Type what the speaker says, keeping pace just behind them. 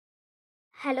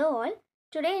Hello all.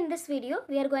 Today in this video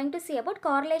we are going to see about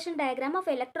correlation diagram of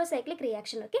electrocyclic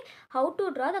reaction. Okay, how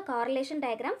to draw the correlation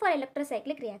diagram for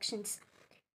electrocyclic reactions.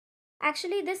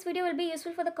 Actually this video will be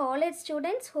useful for the college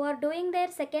students who are doing their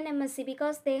second MSc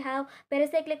because they have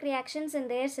pericyclic reactions in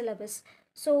their syllabus.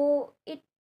 So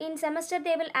in semester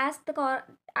they will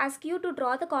ask you to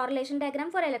draw the correlation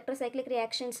diagram for electrocyclic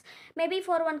reactions, maybe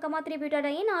for 1,3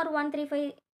 butadiene or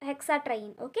 1,3,5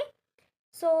 hexatriene. Okay.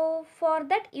 So for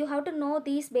that you have to know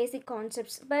these basic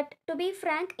concepts, but to be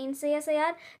frank, in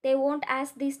CSIR they won't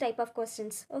ask these type of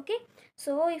questions. Okay,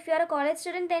 so if you are a college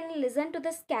student, then listen to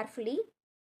this carefully.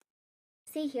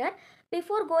 See here,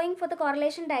 before going for the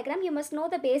correlation diagram you must know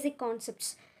the basic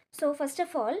concepts. So first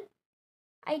of all,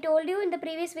 I told you in the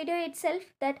previous video itself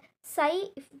that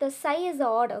if the psi is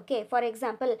odd, okay, for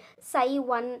example psi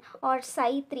 1 or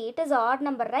psi 3, it is odd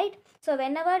number, right? So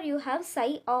whenever you have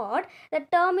psi odd, the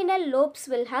terminal lobes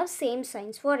will have same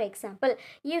signs. For example,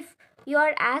 if you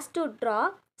are asked to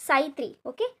draw psi 3,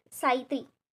 okay, psi 3,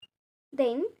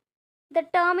 then the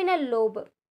terminal lobe,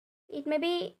 it may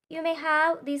be, you may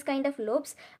have these kind of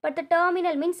lobes, but the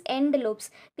terminal means end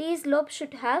lobes. These lobes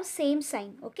should have same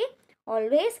sign, okay?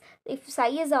 Always, if psi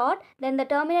is odd, then the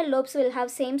terminal lobes will have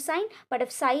same sign, but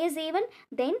if psi is even,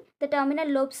 then the terminal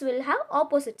lobes will have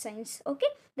opposite signs, okay?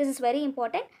 This is very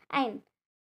important. And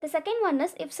the second one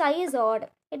is, if psi is odd,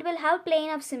 it will have plane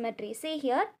of symmetry. See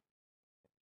here,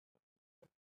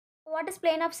 what is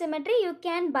plane of symmetry? You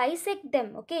can bisect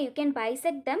them, okay? You can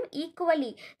bisect them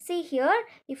equally. See here,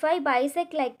 if I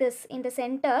bisect like this in the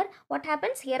center, what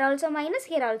happens? Here also minus,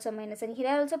 and here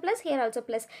also plus, here also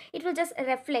plus. It will just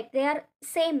reflect. They are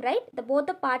same, right? Both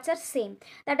the parts are same.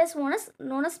 That is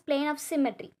known as plane of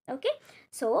symmetry, okay?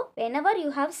 So whenever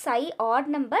you have psi odd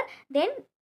number, then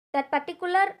that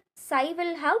particular psi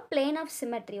will have plane of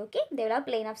symmetry, okay? They will have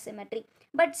plane of symmetry.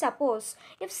 But suppose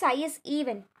if psi is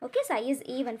even, okay, psi is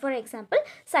even, for example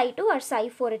psi 2 or psi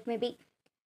 4, it may be.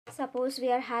 Suppose we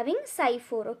are having psi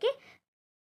 4, okay,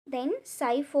 then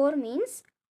psi 4 means,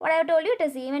 what I have told you, it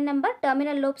is even number.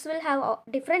 Terminal lobes will have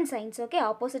different signs, okay,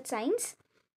 opposite signs.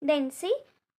 Then see,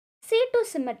 C2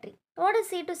 symmetry. What is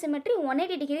C2 symmetry?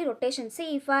 180 degree rotation.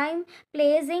 See, if I am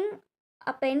placing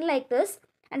a pen like this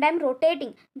and I am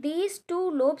rotating, these two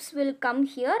lobes will come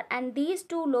here and these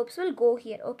two lobes will go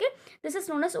here, okay? This is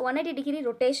known as 180 degree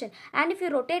rotation. And if you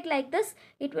rotate like this,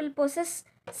 it will possess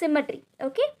symmetry,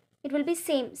 okay? It will be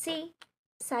same. See,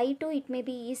 psi 2, it may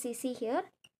be easy. See here,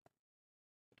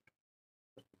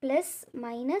 plus,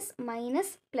 minus,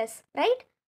 minus, plus, right?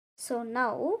 So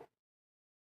now,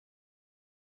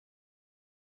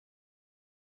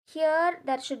 here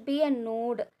there should be a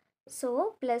node.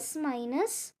 So plus,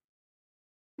 minus,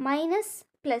 minus,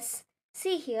 plus.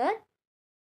 See here,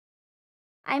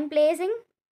 I am placing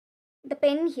the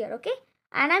pen here, okay,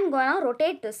 and I'm gonna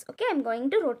rotate this, okay, I'm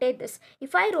going to rotate this.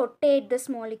 If I rotate this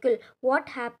molecule, what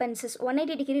happens is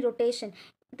 180 degree rotation.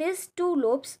 These two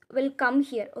lobes will come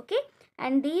here, okay,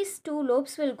 and these two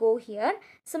lobes will go here.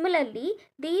 Similarly,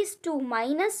 these two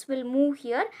minus will move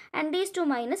here and these two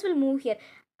minus will move here.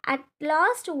 At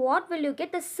last, what will you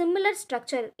get? The similar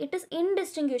structure. It is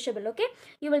indistinguishable, okay?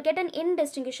 You will get an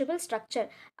indistinguishable structure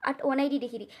at 180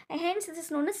 degree. And hence, this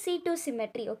is known as C2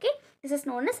 symmetry, okay? This is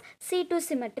known as C2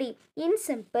 symmetry. In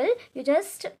simple, you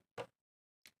just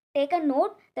take a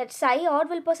note that psi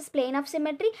odd will possess plane of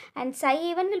symmetry and psi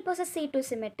even will possess C2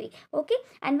 symmetry, okay?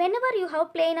 And whenever you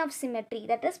have plane of symmetry,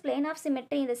 that is plane of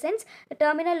symmetry in the sense the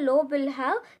terminal lobe will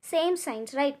have same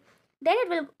signs, right? Then it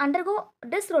will undergo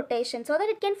disrotation so that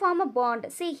it can form a bond.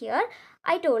 See here,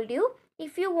 I told you,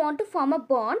 if you want to form a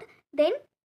bond, then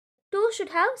two should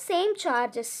have same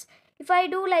charges. If I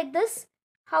do like this,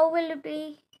 how will it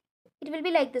be? It will be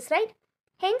like this, right?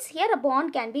 Hence here a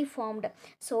bond can be formed.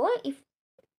 So if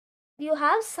you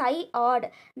have psi odd,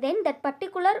 then that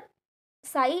particular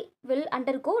psi will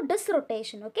undergo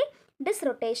disrotation, okay?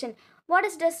 Disrotation. What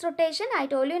is disrotation? I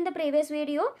told you in the previous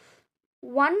video.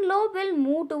 One lobe will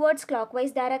move towards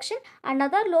clockwise direction,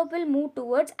 another lobe will move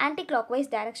towards anti-clockwise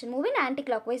direction, move in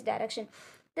anti-clockwise direction.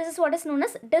 This is what is known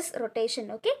as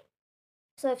disrotation, okay?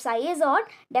 So if psi is odd,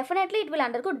 definitely it will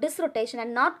undergo disrotation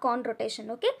and not conrotation,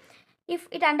 okay? If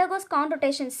it undergoes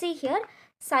conrotation, see here,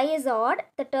 psi is odd,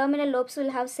 the terminal lobes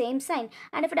will have same sign.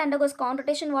 And if it undergoes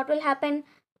conrotation, what will happen?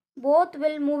 Both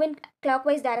will move in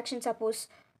clockwise direction, suppose.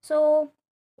 So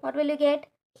what will you get?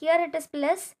 Here it is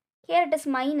plus, here it is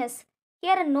minus.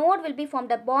 Here a node will be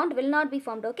formed, a bond will not be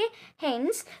formed, okay?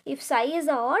 Hence, if psi is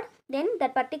odd, then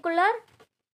that particular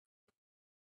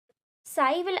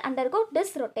psi will undergo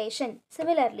disrotation.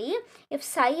 Similarly, if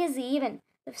psi is even,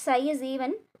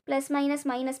 plus minus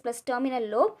minus plus terminal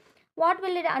lobe, what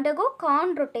will it undergo?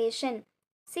 Conrotation.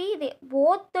 See,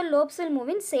 both the lobes will move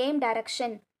in same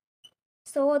direction,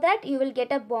 so that you will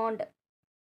get a bond.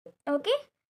 Okay,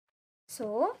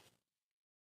 so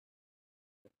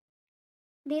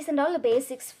these and all the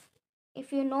basics.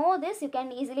 If you know this, you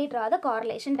can easily draw the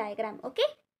correlation diagram. Okay.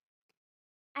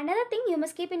 Another thing you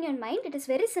must keep in your mind, it is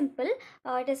very simple,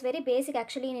 it is very basic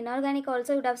actually. In inorganic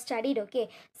also you would have studied. Okay,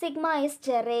 sigma is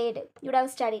gerade, you would have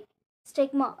studied.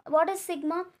 Sigma, what is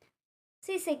sigma?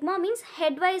 See, sigma means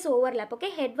headwise overlap. Okay,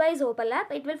 headwise overlap,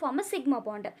 it will form a sigma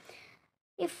bond.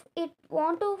 If it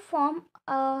want to form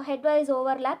a headwise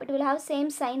overlap, it will have same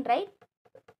sign, right?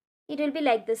 It will be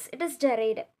like this, it is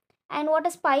gerade. And what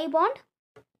is pi bond?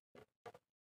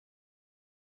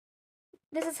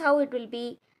 This is how it will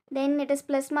be. Then it is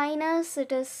plus minus,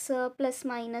 it is plus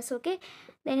minus. Okay,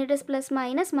 then it is plus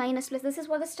minus, minus plus. This is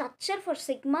what the structure for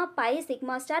sigma, pi,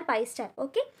 sigma star, pi star.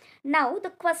 Okay, now the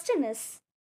question is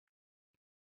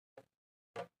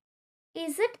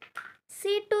it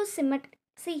C2 symmetric?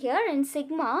 See here in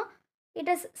sigma, it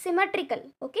is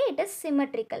symmetrical. Okay, it is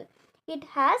symmetrical. It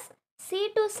has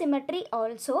C2 symmetry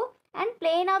also and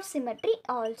plane of symmetry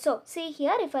also. See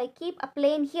here, if I keep a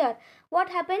plane here, what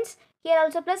happens? Here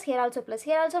also plus, here also plus,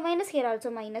 here also minus, here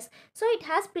also minus. So it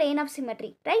has plane of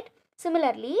symmetry, right?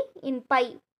 Similarly, in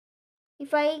pi,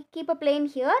 if I keep a plane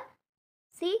here,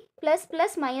 see, plus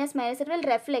plus minus minus, it will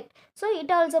reflect. So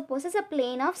it also possesses a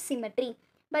plane of symmetry.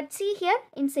 But see here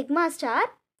in sigma star,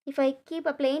 if I keep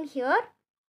a plane here,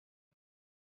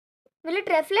 will it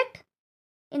reflect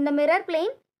in the mirror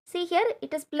plane? See here,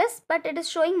 it is plus but it is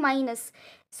showing minus.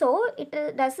 So it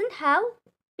doesn't have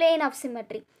plane of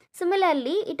symmetry.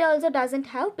 Similarly, it also doesn't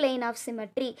have plane of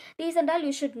symmetry. These and all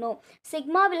you should know.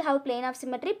 Sigma will have plane of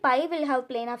symmetry, pi will have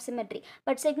plane of symmetry.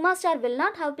 But sigma star will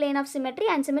not have plane of symmetry,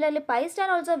 and similarly pi star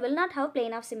also will not have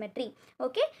plane of symmetry.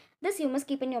 Okay, this you must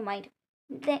keep in your mind.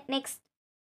 Next,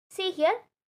 see here,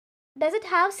 does it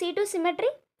have C2 symmetry?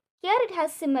 Here it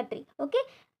has symmetry. Okay,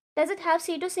 does it have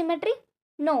C2 symmetry?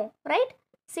 No, right?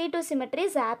 C2 symmetry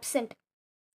is absent.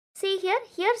 See here,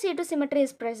 here C2 symmetry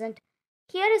is present.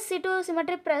 Here is C2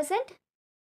 symmetry present?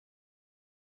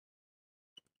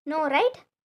 No, right?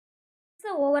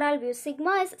 So overall view,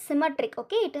 sigma is symmetric.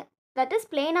 Okay, that is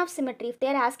plane of symmetry. If they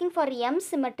are asking for M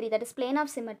symmetry, that is plane of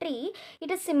symmetry, it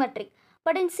is symmetric.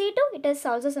 But in C2, it is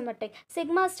also symmetric.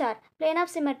 Sigma star, plane of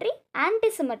symmetry,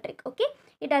 anti-symmetric. Okay,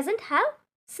 it doesn't have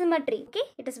symmetry. Okay,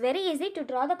 it is very easy to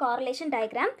draw the correlation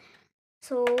diagram.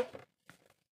 So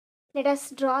let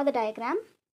us draw the diagram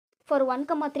for 1,3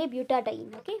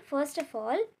 butadiene. Okay, first of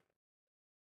all,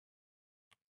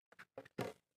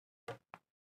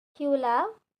 you will have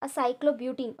a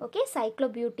cyclobutene. Okay,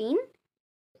 cyclobutene,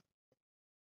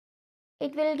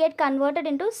 it will get converted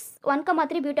into 1,3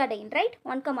 butadiene, right?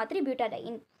 1,3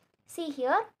 butadiene. See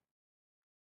here,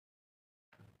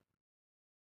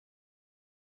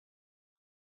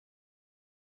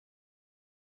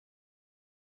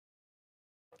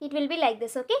 it will be like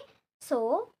this. Okay,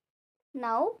 so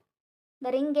now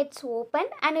the ring gets open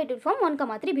and it will form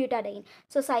 1,3 butadiene.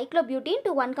 So cyclobutene to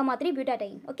 1,3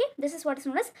 butadiene. Okay, this is what is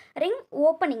known as ring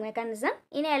opening mechanism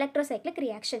in an electrocyclic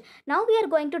reaction. Now we are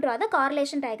going to draw the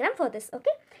correlation diagram for this. Okay,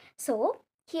 so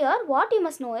here what you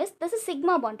must know is this is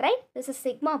sigma bond, right? This is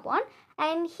sigma bond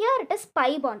and here it is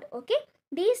pi bond. Okay,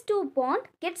 these two bond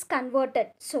gets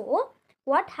converted. So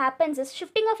what happens is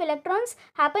shifting of electrons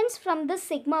happens from this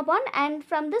sigma bond and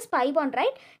from this pi bond,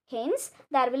 right? Hence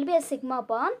there will be a sigma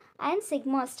bond and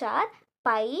sigma star,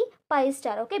 pi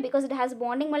star. Okay, because it has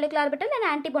bonding molecular orbital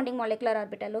and anti-bonding molecular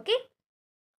orbital. Okay,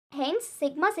 hence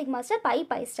sigma star,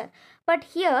 pi star. But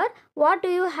here what do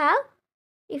you have?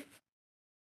 If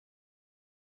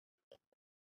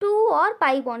two or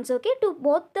pi bonds, okay, to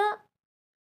both the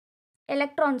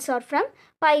electrons are from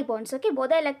pi bonds. Okay, both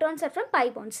the electrons are from pi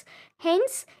bonds.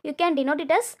 Hence you can denote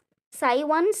it as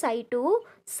psi1, psi2,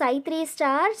 psi3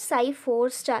 star,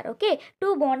 psi4 star. Okay,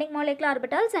 two bonding molecular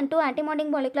orbitals and two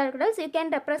anti-bonding molecular orbitals. You can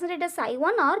represent it as psi1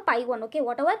 or pi1. Okay,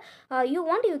 whatever you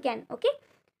want you can. Okay,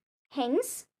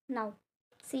 hence now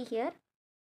see here,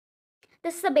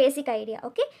 this is the basic idea.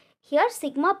 Okay, here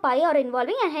sigma pi are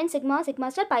involving and hence sigma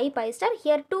star, pi star.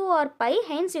 Here 2 or pi,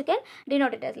 hence you can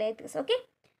denote it as like this. Okay,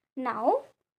 now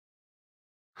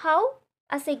how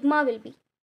a sigma will be?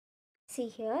 See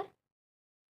here,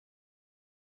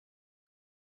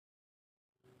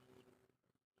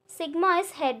 sigma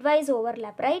is headwise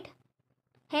overlap, right?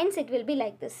 Hence it will be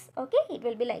like this. Okay, it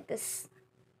will be like this.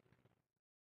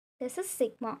 This is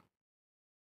sigma.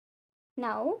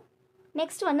 Now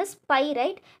next one is pi,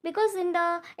 right? Because in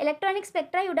the electronic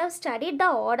spectra you would have studied the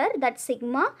order that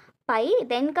sigma, pi,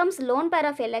 then comes lone pair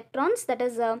of electrons, that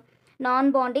is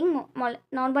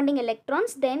non-bonding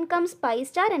electrons, then comes pi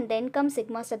star, and then comes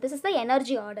sigma star. This is the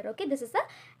energy order. Okay, this is the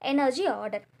energy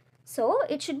order. So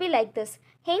it should be like this.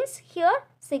 Hence here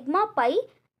sigma pi,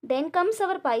 then comes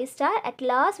our pi star, at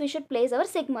last we should place our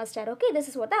sigma star. Okay, this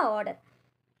is what the order.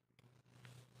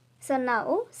 So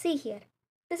now see here,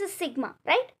 this is sigma,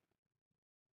 right?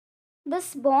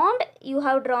 This bond you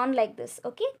have drawn like this.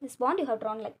 Okay, this bond you have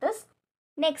drawn like this.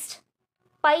 Next,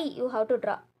 pi you have to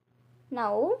draw.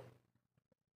 Now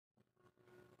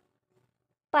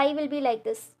pi will be like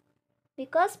this,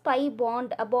 because pi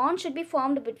bond, a bond should be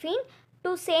formed between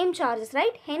two same charges,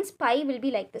 right? Hence pi will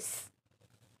be like this.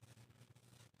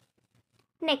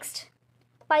 Next,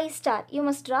 pi star, you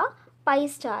must draw pi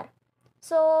star.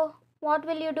 So what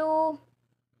will you do?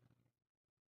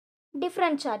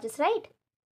 Different charges, right?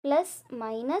 Plus,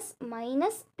 minus,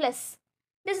 minus, plus.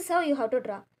 This is how you have to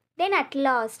draw. Then at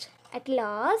last,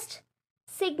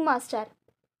 sigma star.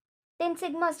 Then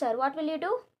sigma star, what will you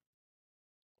do?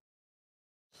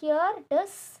 Here it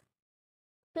is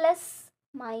plus,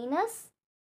 minus.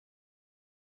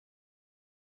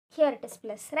 Here it is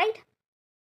plus, right?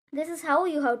 This is how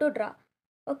you have to draw.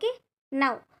 Okay.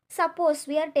 Now, suppose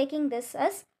we are taking this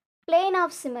as plane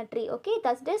of symmetry. Okay,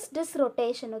 that's this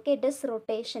rotation. Okay, this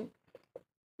rotation.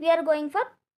 We are going for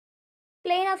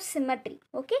plane of symmetry.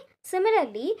 Okay.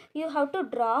 Similarly, you have to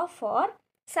draw for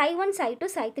psi 1, psi 2,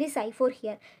 psi 3, psi 4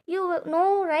 here. You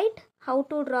know, right, how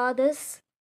to draw this?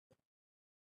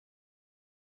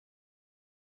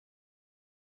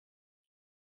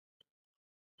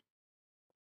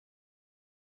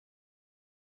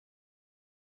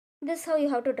 This is how you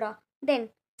have to draw. Then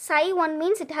psi 1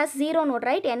 means it has 0 node,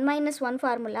 right? N minus 1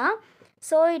 formula.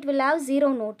 So it will have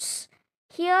 0 nodes.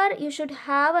 Here you should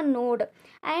have a node.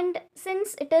 And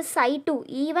since it is psi 2,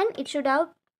 even it should have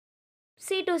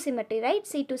C2 symmetry, right?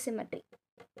 C2 symmetry.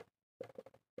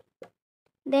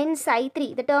 Then psi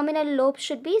 3, the terminal lobe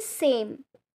should be same.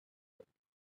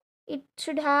 It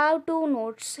should have 2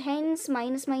 nodes. Hence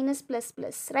minus minus plus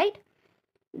plus, right?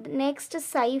 Next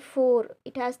psi 4,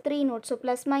 it has 3 nodes, so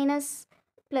plus minus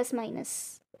plus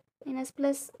minus, minus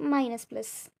plus minus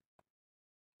plus.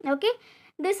 Okay,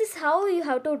 this is how you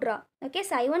have to draw. Okay,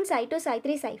 psi 1, psi 2, psi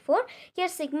 3, psi 4. Here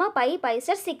sigma, pi, pi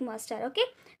star, sigma star. Okay,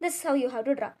 this is how you have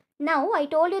to draw. Now I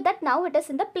told you that now it is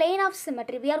in the plane of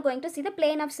symmetry. We are going to see the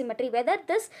plane of symmetry, whether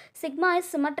this sigma is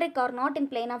symmetric or not. In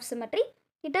plane of symmetry,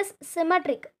 it is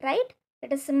symmetric, right?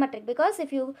 It is symmetric because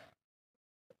if you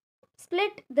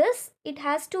split this, it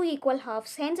has two equal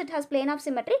halves, hence it has plane of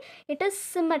symmetry. It is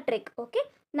symmetric. Okay,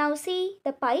 now see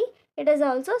the pi, it is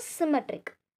also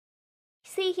symmetric.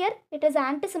 See here, it is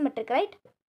antisymmetric, right?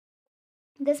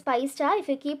 This pi star, if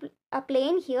you keep a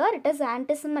plane here, it is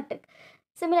antisymmetric.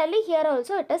 Similarly here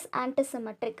also it is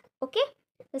antisymmetric. Okay,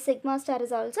 the sigma star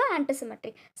is also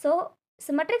antisymmetric. So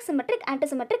symmetric, symmetric,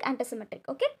 antisymmetric, antisymmetric.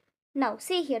 Okay, now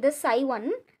see here, this psi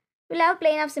 1 will have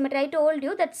plane of symmetry. I told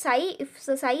you that psi, if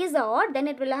the psi is odd, then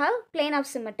it will have plane of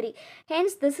symmetry.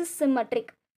 Hence this is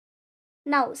symmetric.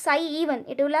 Now psi even,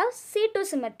 it will have C2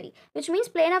 symmetry, which means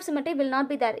plane of symmetry will not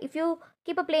be there. If you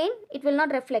keep a plane, it will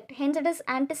not reflect. Hence it is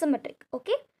antisymmetric.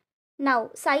 Okay.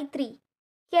 Now psi 3,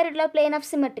 here it will have plane of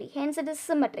symmetry. Hence it is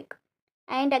symmetric.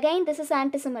 And again this is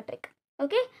antisymmetric.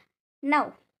 Okay.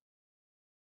 Now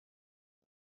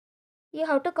you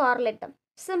have to correlate them.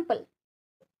 Simple.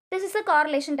 This is a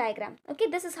correlation diagram. Okay,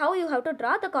 this is how you have to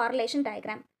draw the correlation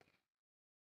diagram.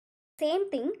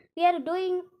 Same thing we are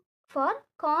doing for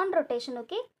con rotation.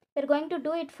 Okay, we are going to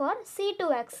do it for C2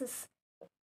 axis.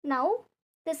 Now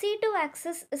the C2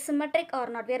 axis is symmetric or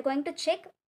not. We are going to check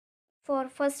for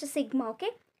first sigma. Okay,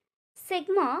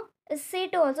 sigma is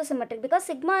C2 also symmetric because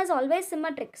sigma is always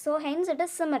symmetric. So hence it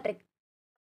is symmetric.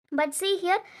 But see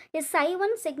here, is psi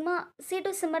 1 sigma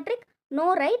C2 symmetric?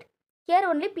 No, right? Here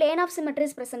only plane of symmetry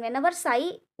is present. Whenever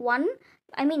psi 1,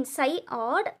 I mean psi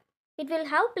odd, it will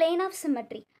have plane of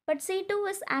symmetry. But C2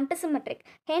 is antisymmetric.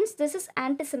 Hence this is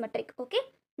antisymmetric. Okay.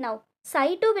 Now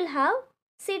psi 2 will have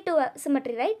C2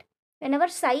 symmetry, right? Whenever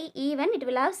psi even, it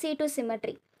will have C2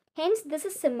 symmetry. Hence this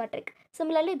is symmetric.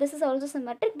 Similarly, this is also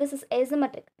symmetric. This is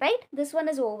asymmetric, right? This one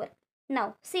is over.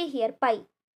 Now see here, pi.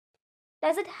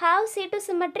 Does it have C2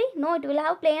 symmetry? No, it will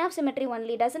have plane of symmetry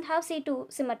only. Doesn't have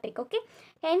C2 symmetric. Okay.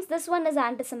 Hence this one is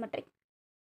antisymmetric.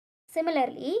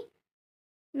 Similarly,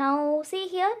 now see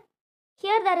here.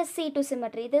 Here there is C2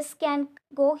 symmetry. This can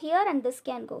go here and this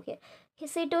can go here.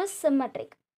 C2 is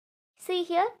symmetric. See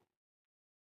here.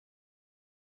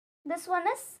 This one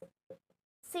is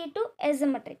C2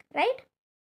 asymmetric, right?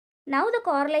 Now the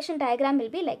correlation diagram will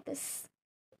be like this.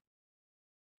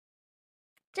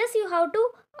 Just you have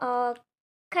to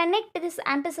connect this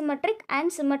antisymmetric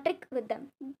and symmetric with them.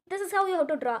 This is how you have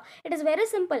to draw. It is very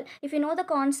simple if you know the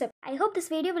concept. I hope this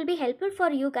video will be helpful for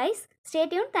you guys. Stay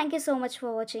tuned. Thank you so much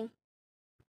for watching.